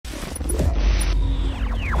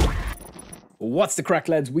What's the crack,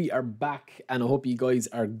 lads? We are back and I hope you guys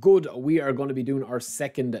are good. We are going to be doing our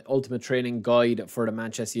second ultimate training guide for the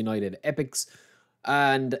Manchester United Epics.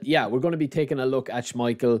 And yeah, we're going to be taking a look at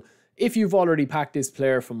Schmeichel. If you've already packed this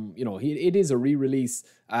player from, it is a re-release.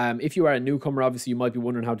 If you are a newcomer, obviously you might be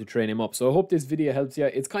wondering how to train him up. So I hope this video helps you.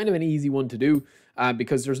 It's kind of an easy one to do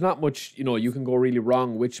because there's not much, you can go really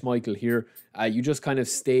wrong with Schmeichel here. You just kind of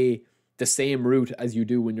stay the same route as you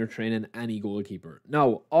do when you're training any goalkeeper.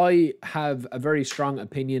 Now, I have a very strong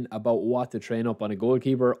opinion about what to train up on a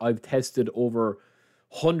goalkeeper. I've tested over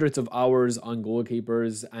hundreds of hours on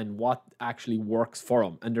goalkeepers and what actually works for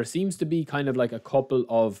them. And there seems to be kind of like a couple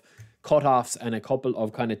of cutoffs and a couple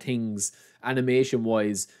of kind of things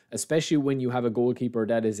animation-wise, especially when you have a goalkeeper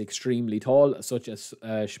that is extremely tall, such as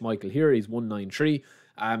Schmeichel here. He's 193.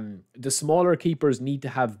 The smaller keepers need to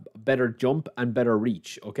have better jump and better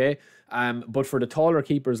reach, okay? But for the taller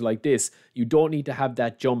keepers like this, you don't need to have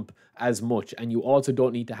that jump as much, and you also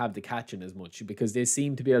don't need to have the catching as much because they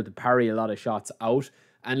seem to be able to parry a lot of shots out.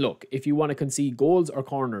 And look, if you want to concede goals or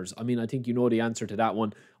corners, I mean, I think you know the answer to that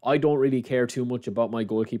one. I don't really care too much about my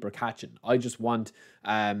goalkeeper catching. I just want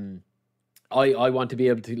I want to be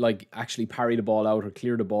able to like actually parry the ball out or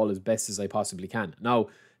clear the ball as best as I possibly can. Now,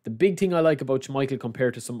 the big thing I like about Schmeichel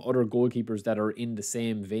compared to some other goalkeepers that are in the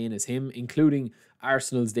same vein as him, including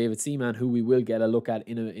Arsenal's David Seaman, who we will get a look at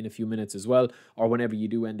in a few minutes as well, or whenever you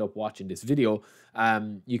do end up watching this video,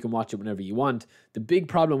 you can watch it whenever you want. The big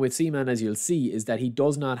problem with Seaman, as you'll see, is that he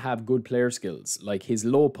does not have good player skills. Like his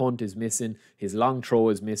low punt is missing, his long throw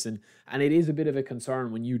is missing, and it is a bit of a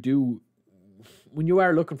concern when you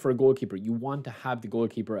are looking for a goalkeeper. You want to have the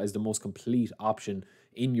goalkeeper as the most complete option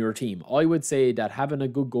in your team. I would say that having a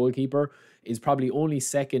good goalkeeper is probably only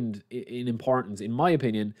second in importance, in my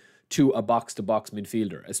opinion, to a box-to-box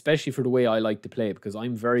midfielder, especially for the way I like to play, because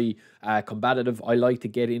I'm very combative. I like to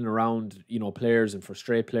get in around, players and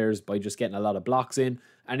frustrate players by just getting a lot of blocks in.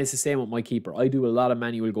 And it's the same with my keeper. I do a lot of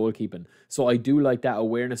manual goalkeeping. So I do like that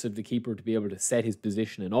awareness of the keeper to be able to set his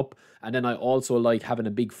positioning up. And then I also like having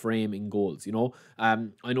a big frame in goals,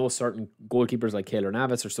 I know certain goalkeepers like Keylor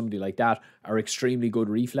Navas or somebody like that are extremely good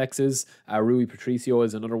reflexes. Rui Patricio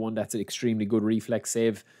is another one that's an extremely good reflex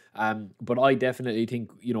save. But I definitely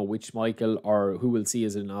think, with Schmeichel, or who we'll see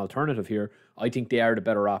as an alternative here, I think they are the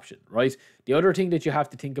better option, right? The other thing that you have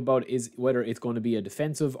to think about is whether it's going to be a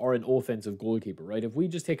defensive or an offensive goalkeeper, right? If we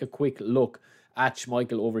just take a quick look at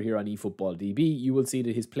Schmeichel over here on eFootball DB, you will see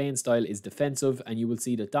that his playing style is defensive, and you will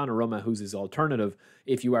see that Donnarumma, who's his alternative,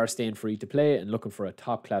 if you are staying free to play and looking for a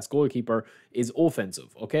top-class goalkeeper, is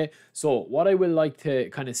offensive, okay? So what I will like to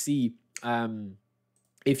kind of see,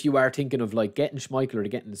 if you are thinking of like getting Schmeichel or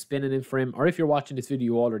getting the spinning in for him, or if you're watching this video,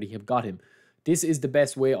 you already have got him, this is the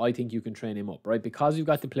best way I think you can train him up, right? Because we've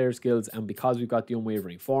got the player skills and because we've got the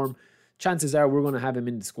unwavering form, chances are we're going to have him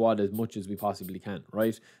in the squad as much as we possibly can,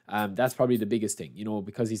 right? That's probably the biggest thing,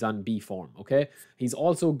 because he's on B form, okay? He's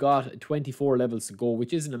also got 24 levels to go,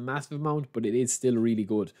 which isn't a massive amount, but it is still really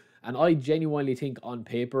good. And I genuinely think on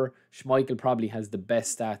paper, Schmeichel probably has the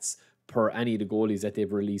best stats per any of the goalies that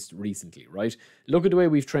they've released recently, right? Look at the way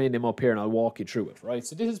we've trained him up here, and I'll walk you through it, right?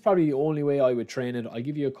 So this is probably the only way I would train it. I'll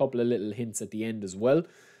give you a couple of little hints at the end as well.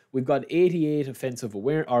 We've got 88 offensive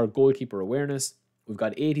goalkeeper awareness. We've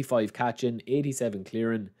got 85 catching, 87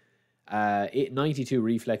 clearing, 92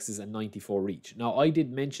 reflexes, and 94 reach. Now, I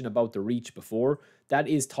did mention about the reach before. That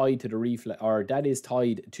is tied to the that is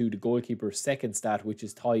tied to the goalkeeper's second stat, which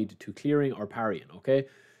is tied to clearing or parrying, okay?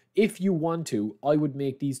 If you want to, I would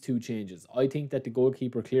make these two changes. I think that the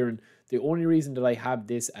goalkeeper clearing, the only reason that I have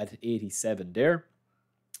this at 87 there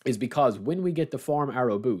is because when we get the form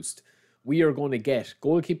arrow boost, we are going to get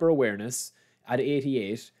goalkeeper awareness at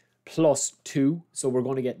 88 plus 2. So we're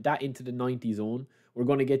going to get that into the 90 zone. We're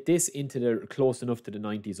going to get this into the close enough to the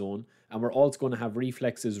 90 zone. And we're also going to have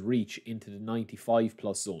reflexes reach into the 95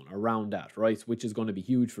 plus zone, around that, right? Which is going to be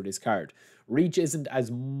huge for this card. Reach isn't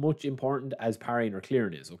as much important as parrying or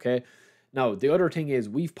clearing is, okay? Now, the other thing is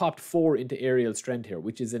we've popped 4 into aerial strength here,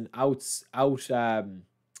 which is an out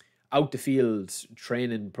the field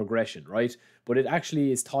training progression, right? But it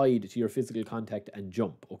actually is tied to your physical contact and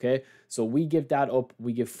jump, okay? So we give that up,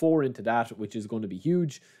 we give 4 into that, which is going to be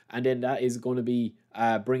huge, and then that is going to be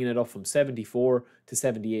bringing it up from 74 to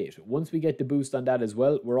 78. Once we get the boost on that as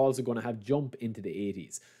well, we're also going to have jump into the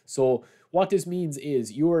 80s. So what this means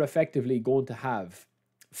is you are effectively going to have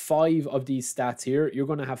 5 of these stats here. You're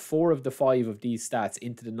going to have 4 of the 5 of these stats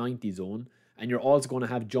into the 90 zone, and you're also going to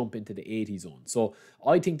have jump into the 80 zone. So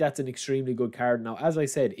I think that's an extremely good card. Now, as I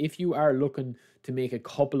said, if you are looking to make a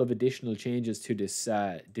couple of additional changes to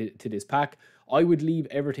this pack, I would leave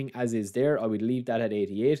everything as is there. I would leave that at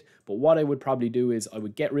 88. But what I would probably do is I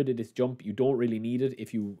would get rid of this jump. You don't really need it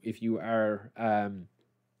if you are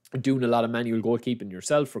doing a lot of manual goalkeeping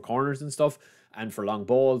yourself for corners and stuff, and for long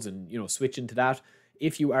balls, and switching to that.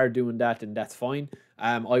 If you are doing that, then that's fine.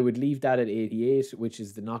 I would leave that at 88, which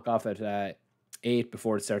is the knockoff at 8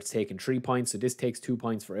 before it starts taking 3 points. So this takes 2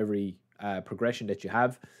 points for every progression that you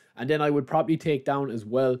have. And then I would probably take down as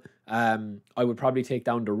well, I would probably take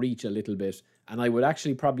down the reach a little bit, and I would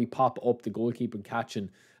actually probably pop up the goalkeeping catching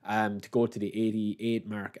to go to the 88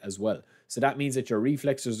 mark as well. So that means that your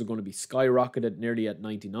reflexes are going to be skyrocketed nearly at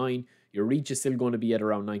 99. Your reach is still going to be at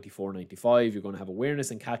around 94, 95. You're going to have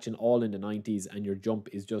awareness and catching all in the 90s, and your jump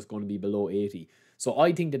is just going to be below 80. So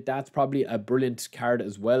I think that that's probably a brilliant card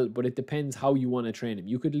as well, but it depends how you want to train him.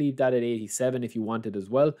 You could leave that at 87 if you wanted as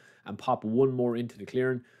well, and pop one more into the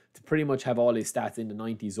clearing to pretty much have all his stats in the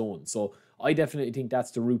 90 zone. So I definitely think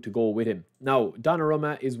that's the route to go with him. Now,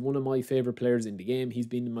 Donnarumma is one of my favorite players in the game. He's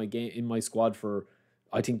been in my squad for,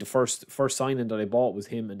 I think the first signing that I bought was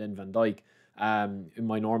him, and then Van Dijk. In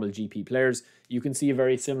my normal GP players, you can see a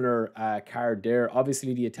very similar card there.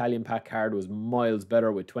 Obviously, the Italian pack card was miles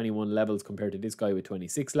better with 21 levels compared to this guy with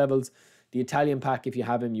 26 levels. The Italian pack, if you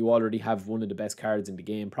have him, you already have one of the best cards in the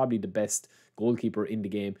game, probably the best goalkeeper in the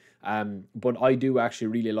game. But I do actually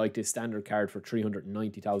really like this standard card for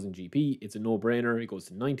 390,000 GP. It's a no-brainer. It goes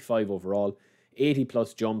to 95 overall, 80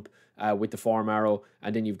 plus jump with the form arrow,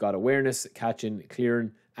 and then you've got awareness, catching,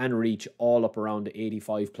 clearing, and reach all up around the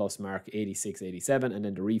 85 plus mark, 86, 87, and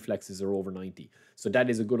then the reflexes are over 90. So that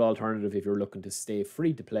is a good alternative if you're looking to stay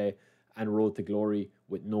free to play and road to glory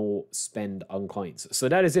with no spend on coins. So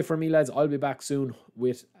that is it for me, lads. I'll be back soon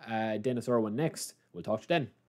with Dennis Irwin next. We'll talk to you then.